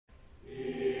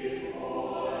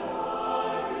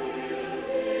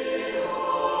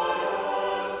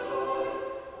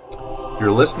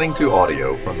You're listening to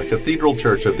audio from the Cathedral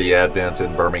Church of the Advent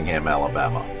in Birmingham,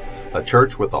 Alabama, a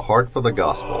church with a heart for the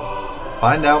gospel.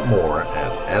 Find out more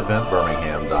at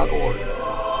adventbirmingham.org.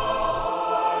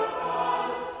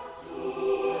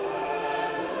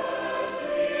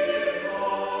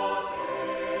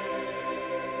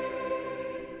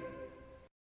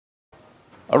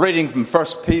 A reading from 1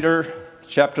 Peter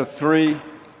chapter 3,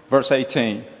 verse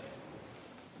 18.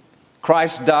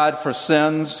 Christ died for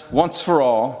sins once for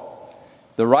all,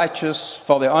 the righteous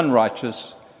for the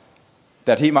unrighteous,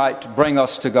 that he might bring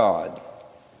us to God.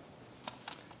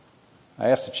 I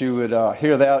ask that you would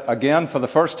hear that again for the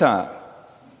first time.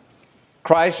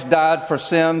 Christ died for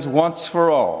sins once for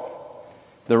all,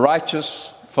 the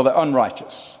righteous for the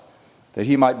unrighteous, that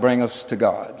he might bring us to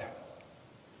God.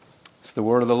 It's the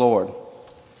word of the Lord.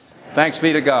 Thanks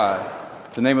be to God.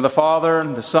 In the name of the Father,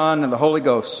 and the Son, and the Holy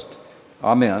Ghost.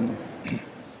 Amen.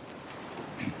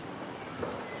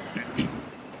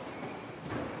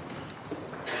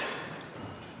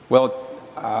 Well,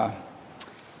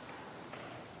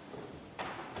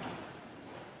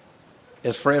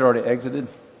 is Fred already exited?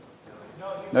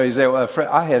 No, you say, well, Fred,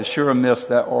 I had sure missed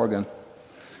that organ.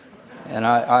 And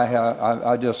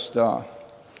I just, the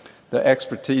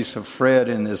expertise of Fred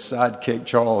and his sidekick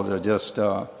Charles are just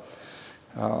so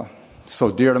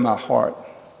dear to my heart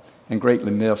and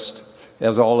greatly missed,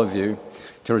 as all of you.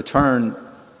 To return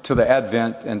to the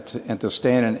Advent and to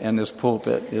stand in this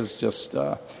pulpit is just,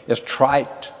 as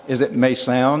trite as it may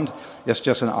sound, it's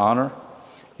just an honor,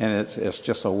 and it's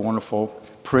just a wonderful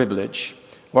privilege.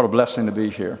 What a blessing to be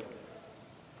here.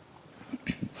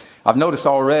 I've noticed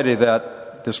already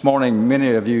that this morning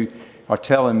many of you are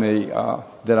telling me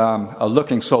that I'm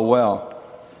looking so well.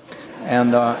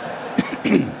 And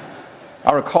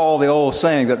I recall the old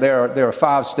saying that there are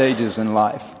 5 stages in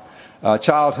life: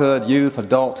 childhood, youth,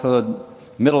 adulthood,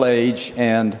 middle age,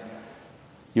 and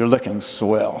you're looking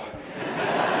swell.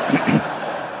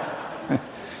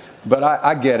 But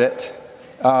I get it.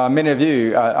 Many of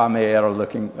you, I may add, are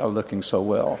looking so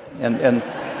well, and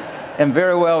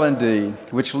very well indeed.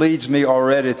 Which leads me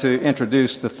already to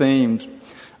introduce the themes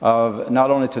of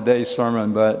not only today's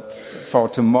sermon but for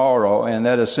tomorrow, and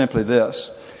that is simply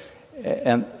this: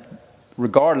 and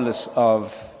regardless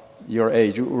of your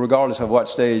age, regardless of what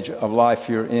stage of life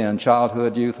you're in,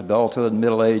 childhood, youth, adulthood,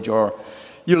 middle age, or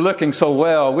you're looking so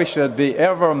well, we should be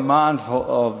ever mindful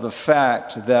of the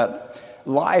fact that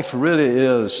life really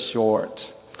is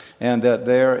short, and that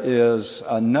there is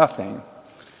nothing,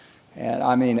 and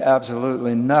I mean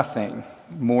absolutely nothing,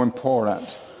 more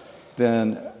important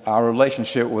than our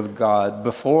relationship with God,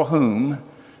 before whom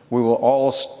we will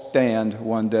all stand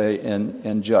one day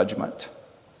in judgment,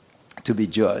 to be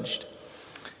judged.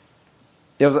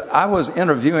 I was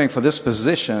interviewing for this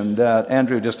position that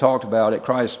Andrew just talked about at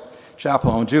Christ Chapel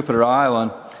on Jupiter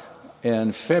Island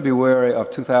in February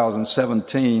of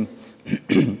 2017.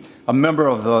 A member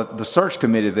of the search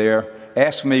committee there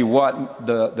asked me what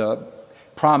the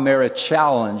primary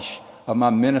challenge of my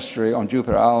ministry on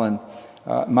Jupiter Island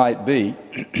might be.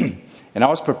 And I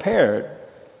was prepared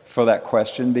for that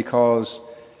question because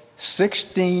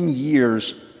 16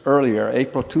 years earlier,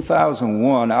 April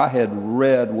 2001, I had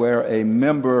read where a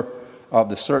member of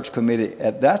the search committee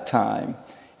at that time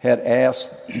had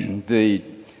asked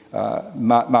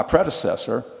my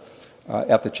predecessor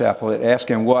at the chapel, had asked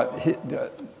him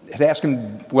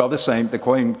the same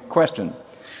question,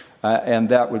 and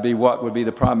that would be, what would be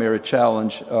the primary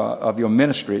challenge of your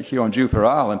ministry here on Jupiter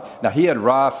Island? Now, he had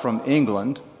arrived from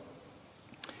England,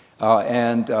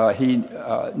 and he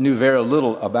knew very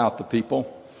little about the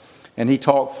people. And he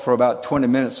talked for about 20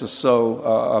 minutes or so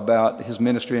about his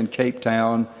ministry in Cape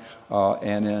Town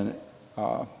and in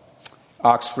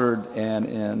Oxford and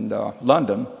in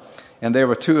London. And there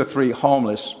were 2 or 3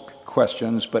 homeless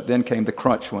questions, but then came the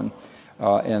crunch one.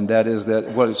 And that is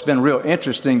that, well, it's been real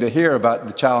interesting to hear about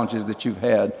the challenges that you've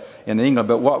had in England,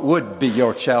 but what would be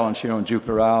your challenge here on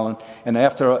Jupiter Island? And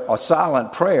after a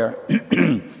silent prayer,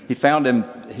 he found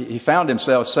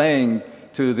himself saying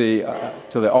to the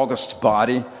august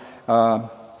body,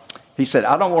 he said,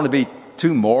 I don't want to be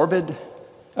too morbid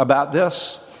about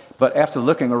this, but after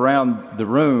looking around the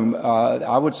room,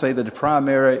 I would say that the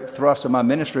primary thrust of my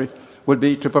ministry would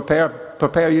be to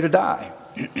prepare you to die.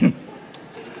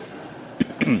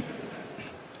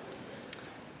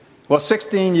 Well,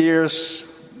 16 years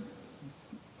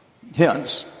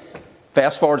hence,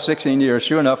 fast forward 16 years,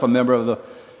 sure enough, a member of the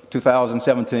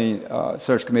 2017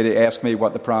 search committee asked me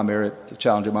what the primary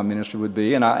challenge of my ministry would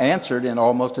be, and I answered in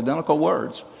almost identical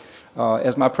words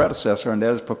as my predecessor, and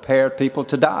that is prepare people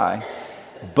to die.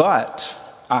 But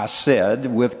I said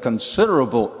with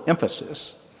considerable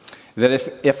emphasis that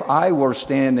if I were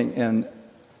standing in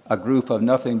a group of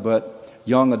nothing but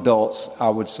young adults, I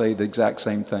would say the exact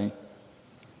same thing.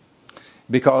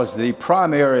 Because the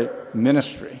primary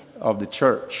ministry of the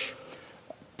church,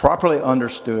 properly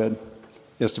understood,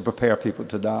 is to prepare people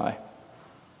to die.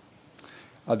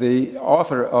 The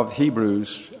author of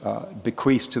Hebrews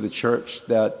bequeaths to the church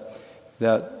that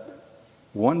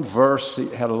one verse. He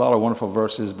had a lot of wonderful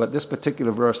verses, but this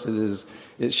particular verse is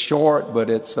short, but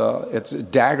it's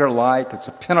dagger-like. It's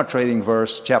a penetrating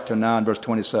verse. Chapter 9, verse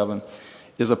 27,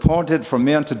 is appointed for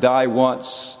men to die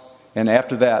once, and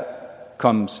after that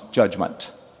comes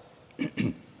judgment.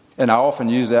 And I often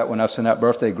use that when I send out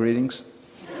birthday greetings.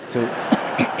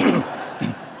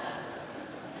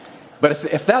 But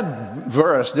if that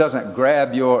verse doesn't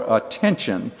grab your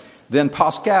attention, then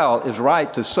Pascal is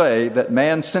right to say that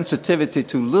man's sensitivity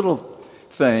to little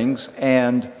things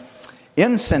and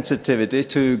insensitivity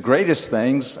to greatest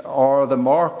things are the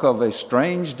mark of a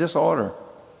strange disorder.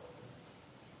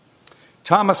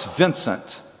 Thomas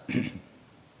Vincent,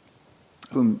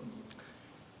 whom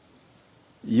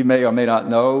you may or may not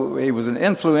know, he was an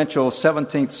influential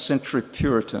 17th century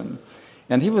Puritan.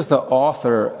 And he was the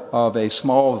author of a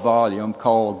small volume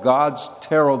called God's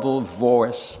Terrible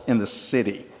Voice in the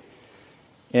City.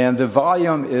 And the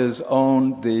volume is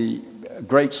on the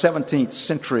great 17th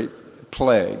century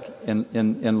plague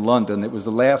in London. It was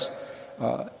the last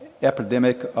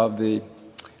epidemic of the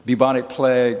bubonic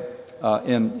plague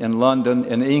in London,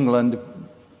 in England,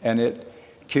 and it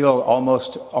killed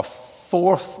almost a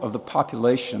fourth of the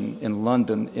population in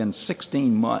London in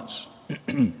 16 months.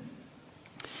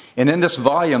 And in this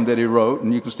volume that he wrote,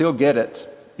 and you can still get it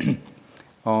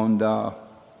on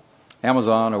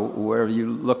Amazon or wherever you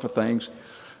look for things,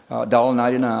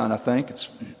 $1.99, I think. It's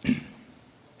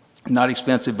not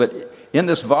expensive, but in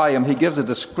this volume he gives a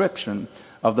description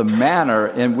of the manner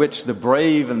in which the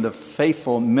brave and the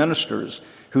faithful ministers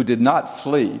who did not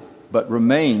flee but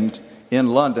remained in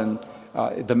London,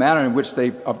 the manner in which they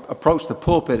approached the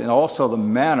pulpit, and also the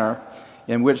manner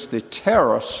in which the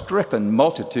terror-stricken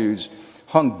multitudes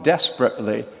hung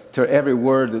desperately to every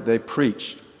word that they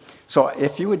preached. So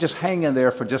if you would just hang in there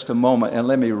for just a moment and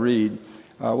let me read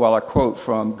while I quote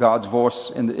from God's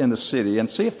Voice in the City, and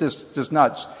see if this does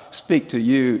not speak to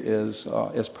you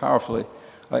as powerfully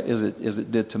as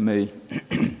it did to me.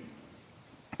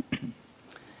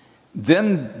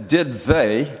 Then did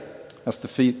they, that's the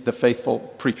faithful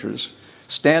preachers,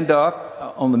 stand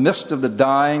up on the midst of the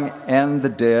dying and the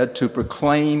dead to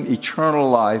proclaim eternal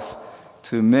life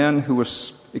to men who were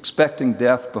expecting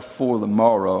death before the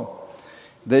morrow.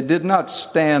 They did not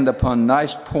stand upon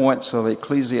nice points of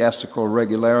ecclesiastical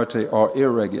regularity or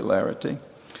irregularity.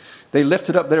 They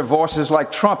lifted up their voices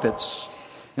like trumpets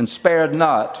and spared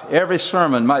not. Every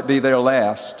sermon might be their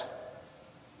last.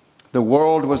 The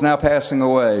world was now passing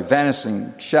away,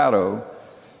 vanishing shadow,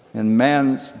 and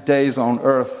man's days on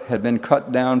earth had been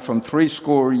cut down from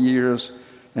 80 years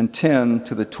and 10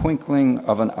 to the twinkling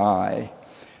of an eye.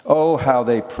 Oh, how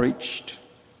they preached.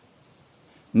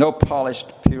 No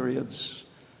polished periods,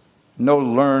 no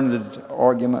learned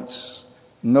arguments,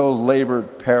 no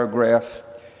labored paragraph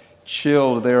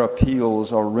chilled their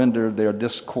appeals or rendered their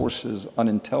discourses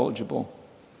unintelligible.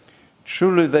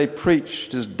 Truly they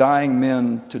preached as dying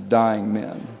men to dying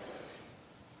men.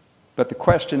 But the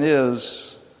question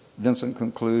is, Vincent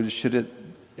concludes, should it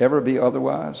ever be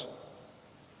otherwise?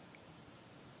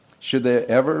 Should there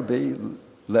ever be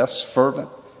less fervent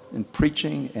in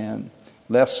preaching and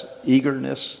less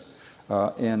eagerness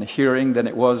in hearing than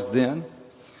it was then?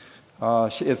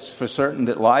 It's for certain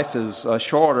that life is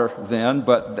shorter then,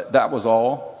 but that was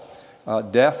all.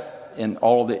 Death and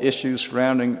all the issues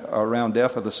surrounding around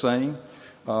death are the same.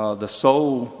 The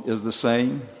soul is the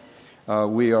same.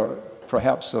 We are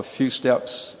perhaps a few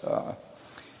steps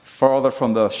farther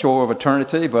from the shore of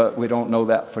eternity, but we don't know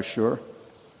that for sure.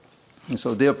 And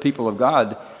so, dear people of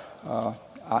God,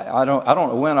 I don't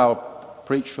know when I'll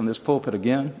preach from this pulpit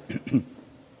again.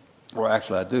 Or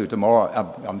actually, I do. Tomorrow,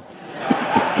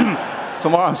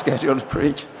 tomorrow I'm scheduled to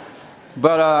preach.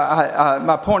 But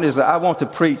my point is that I want to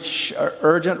preach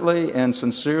urgently and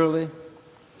sincerely,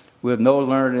 with no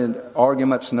learned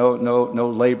arguments, no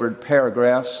labored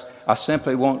paragraphs. I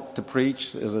simply want to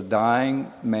preach as a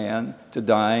dying man to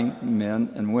dying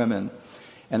men and women.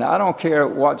 And I don't care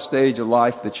what stage of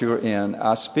life that you're in.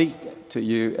 I speak to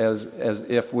you as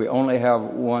if we only have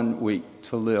 1 week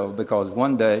to live, because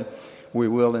one day we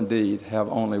will indeed have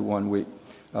only 1 week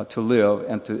to live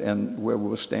and where we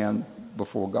will stand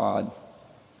before God.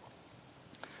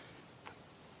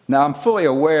 Now, I'm fully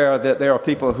aware that there are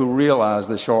people who realize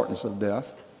the shortness of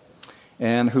death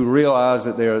and who realize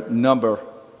that their number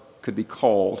could be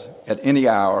called at any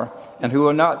hour and who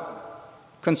are not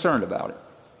concerned about it.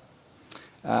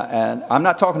 And I'm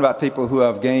not talking about people who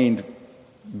have gained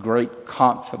great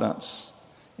confidence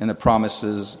in the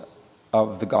promises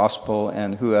of the gospel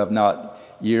and who have not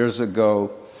years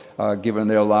ago given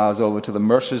their lives over to the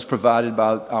mercies provided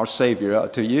by our Savior.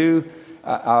 To you,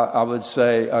 I would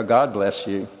say, God bless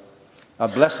you. A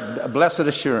blessed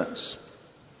assurance.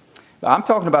 I'm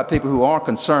talking about people who aren't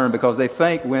concerned because they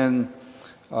think when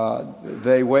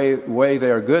they weigh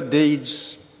their good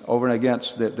deeds over and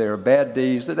against their bad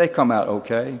deeds, that they come out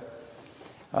okay.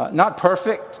 Not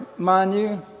perfect, mind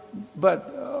you,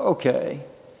 but okay.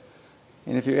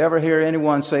 And if you ever hear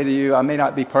anyone say to you, I may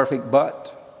not be perfect,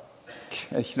 but,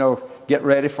 get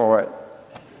ready for it.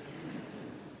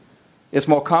 It's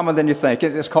more common than you think.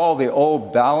 It's called the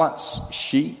old balance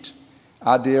sheet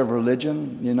idea of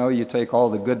religion. You take all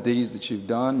the good deeds that you've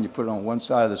done, you put it on one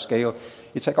side of the scale.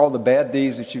 You take all the bad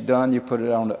deeds that you've done, you put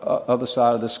it on the other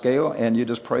side of the scale, and you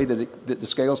just pray that the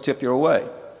scales tip your way.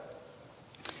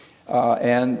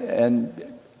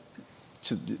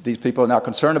 So these people are not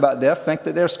concerned about death, think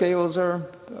that their scales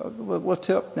will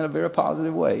tip in a very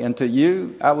positive way. And to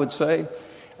you, I would say,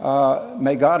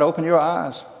 may God open your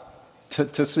eyes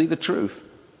to see the truth.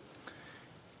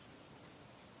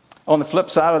 On the flip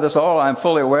side of this all, I'm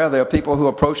fully aware there are people who are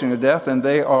approaching their death and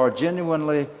they are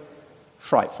genuinely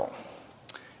frightful,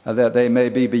 that they may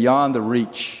be beyond the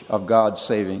reach of God's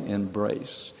saving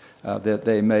embrace, that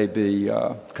they may be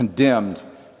condemned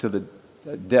to the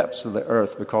depths of the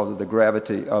earth because of the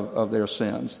gravity of their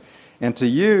sins. And to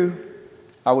you,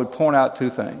 I would point out two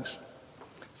things.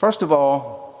 First of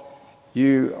all,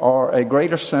 you are a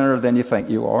greater sinner than you think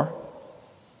you are.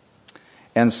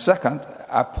 And second,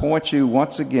 I point you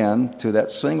once again to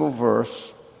that single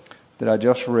verse that I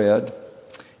just read.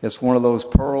 It's one of those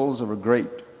pearls of a great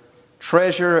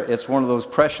treasure. It's one of those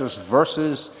precious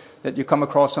verses that you come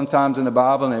across sometimes in the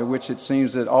Bible in which it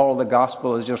seems that all of the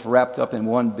gospel is just wrapped up in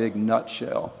one big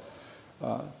nutshell.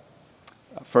 1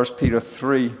 Peter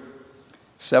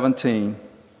 3:17.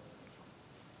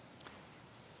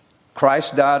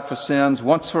 Christ died for sins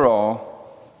once for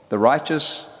all, the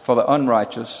righteous for the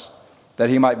unrighteous, that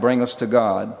he might bring us to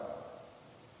God.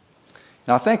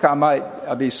 Now, I think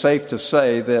I'd be safe to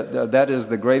say that that is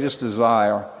the greatest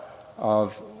desire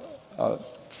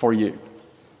for you.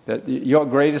 That your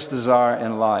greatest desire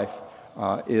in life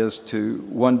is to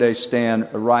one day stand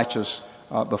righteous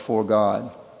before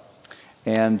God,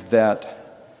 and that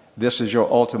this is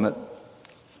your ultimate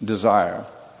desire.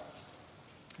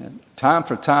 And time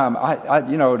for time, I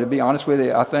to be honest with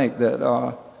you, I think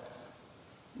that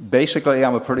basically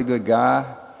I'm a pretty good guy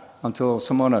until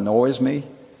someone annoys me,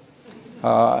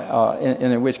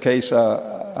 in which case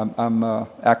I'm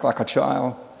act like a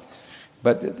child.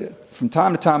 But from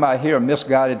time to time I hear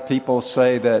misguided people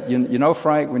say that,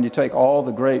 Frank, when you take all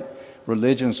the great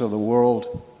religions of the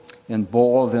world and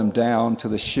boil them down to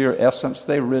the sheer essence,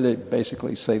 they really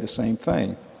basically say the same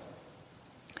thing.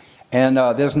 And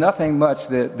there's nothing much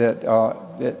that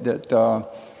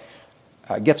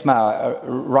gets my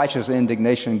righteous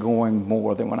indignation going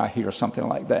more than when I hear something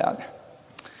like that.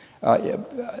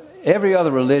 Every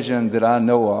other religion that I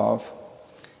know of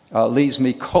leaves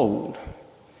me cold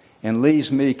and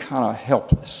leaves me kind of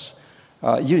helpless.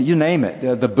 You name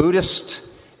it. The Buddhist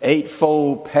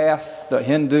Eightfold Path, the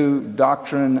Hindu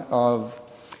doctrine of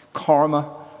karma,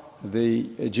 the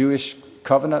Jewish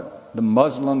covenant, the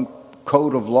Muslim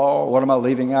code of law. What am I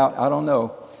leaving out? I don't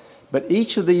know. But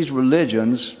each of these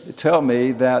religions tell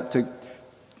me that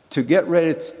to get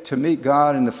ready to meet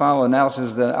God in the final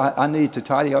analysis, that I need to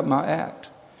tidy up my act.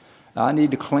 I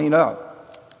need to clean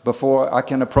up before I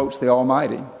can approach the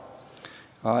Almighty.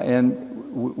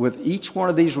 And with each one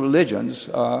of these religions,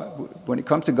 when it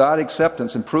comes to God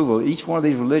acceptance and approval, each one of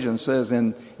these religions says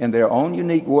in their own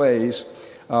unique ways,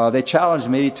 they challenge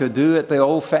me to do it the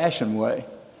old-fashioned way,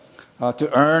 to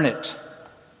earn it.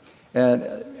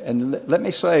 And let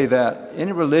me say that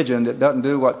any religion that doesn't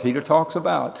do what Peter talks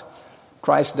about,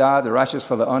 Christ died, the righteous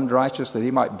for the unrighteous, that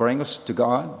he might bring us to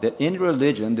God, that any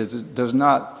religion that does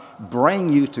not bring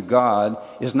you to God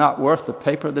is not worth the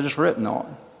paper that it's written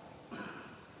on.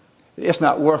 It's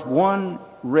not worth one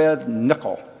red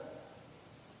nickel,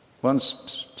 one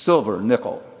silver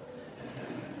nickel.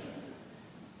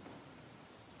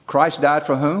 Christ died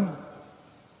for whom?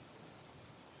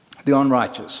 The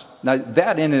unrighteous. Now,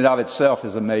 that in and of itself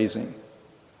is amazing.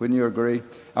 Wouldn't you agree?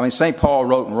 I mean, St. Paul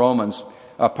wrote in Romans,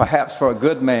 perhaps for a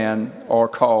good man or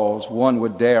cause one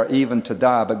would dare even to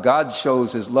die, but God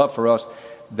shows his love for us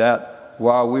that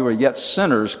while we were yet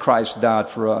sinners, Christ died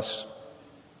for us.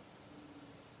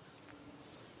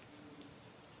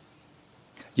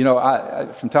 You know, I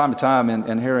from time to time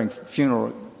in hearing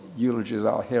funeral eulogies,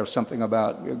 I'll hear something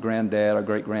about a granddad or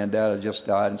great-granddad had just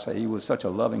died and say he was such a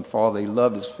loving father. He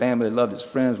loved his family, loved his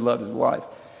friends, loved his wife.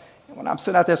 And when I'm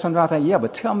sitting out there, sometimes I think, yeah,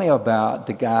 but tell me about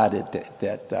the guy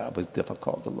that was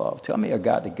difficult to love. Tell me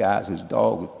about the guys whose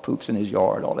dog poops in his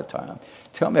yard all the time.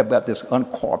 Tell me about this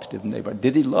uncooperative neighbor.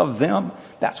 Did he love them?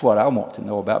 That's what I want to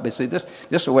know about. But see, this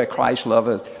is the way Christ loved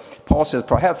us. Paul says,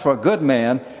 perhaps for a good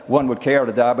man, one would care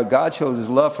to die, but God shows his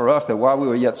love for us that while we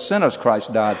were yet sinners,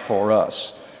 Christ died for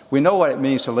us. We know what it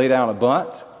means to lay down a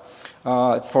bunt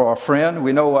for a friend.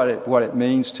 We know what it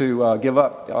means to give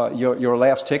up your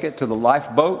last ticket to the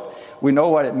lifeboat. We know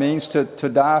what it means to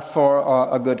die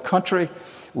for a good country.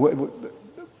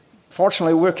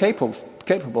 Fortunately, we're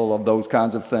capable of those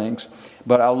kinds of things.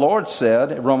 But our Lord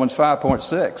said, in Romans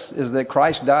 5:6, is that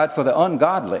Christ died for the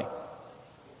ungodly.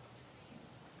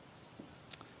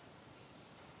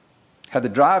 Had the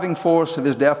driving force of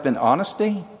his death been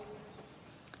honesty,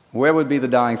 where would be the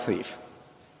dying thief?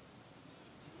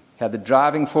 Had the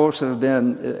driving force of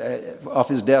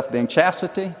his death been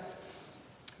chastity,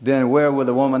 then where would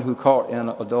the woman who caught in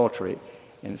adultery?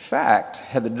 In fact,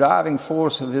 had the driving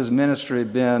force of his ministry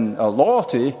been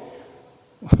loyalty,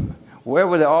 where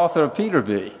would the author of Peter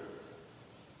be?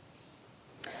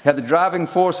 Had the driving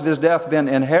force of his death been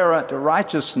inherent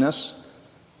righteousness,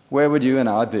 where would you and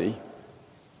I be?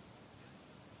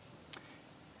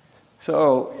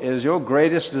 So, is your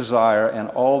greatest desire in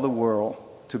all the world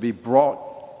to be brought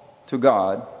to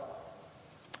God?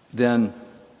 Then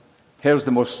here's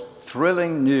the most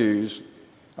thrilling news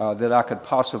that I could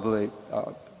possibly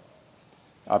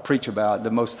preach about.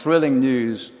 The most thrilling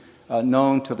news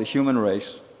known to the human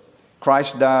race.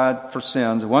 Christ died for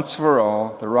sins once for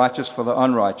all, the righteous for the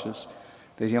unrighteous,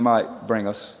 that he might bring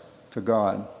us to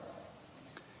God.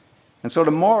 And so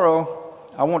tomorrow,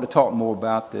 I want to talk more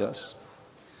about this.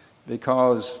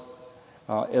 Because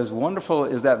as wonderful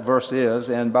as that verse is,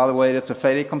 and by the way, it's a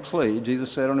fait accompli.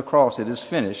 Jesus said on the cross, "It is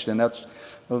finished," and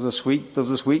those are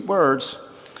sweet words.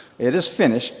 It is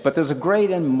finished, but there's a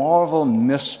great and marvel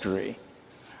mystery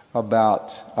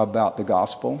about the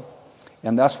gospel,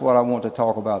 and that's what I want to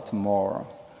talk about tomorrow.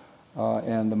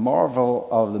 And the marvel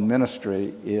of the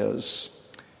ministry is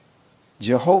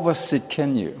Jehovah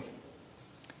Sidkenu.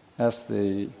 That's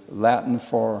the Latin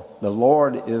for the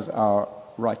Lord is our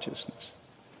righteousness.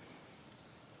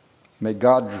 May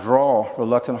God draw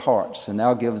reluctant hearts and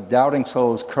now give doubting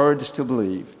souls courage to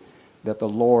believe that the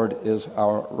Lord is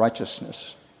our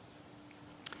righteousness.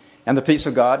 And the peace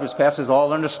of God, which passes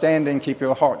all understanding, keep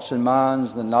your hearts and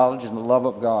minds, the knowledge and the love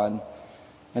of God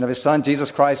and of his Son,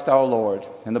 Jesus Christ our Lord,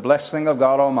 and the blessing of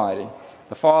God Almighty,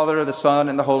 the Father, the Son,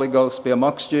 and the Holy Ghost be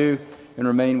amongst you and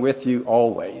remain with you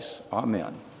always.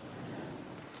 Amen.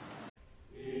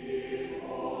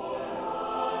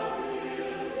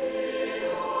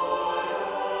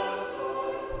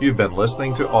 You've been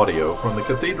listening to audio from the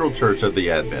Cathedral Church of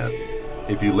the Advent.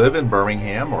 If you live in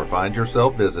Birmingham or find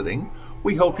yourself visiting,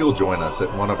 we hope you'll join us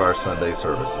at one of our Sunday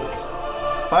services.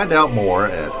 Find out more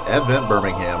at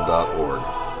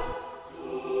adventbirmingham.org.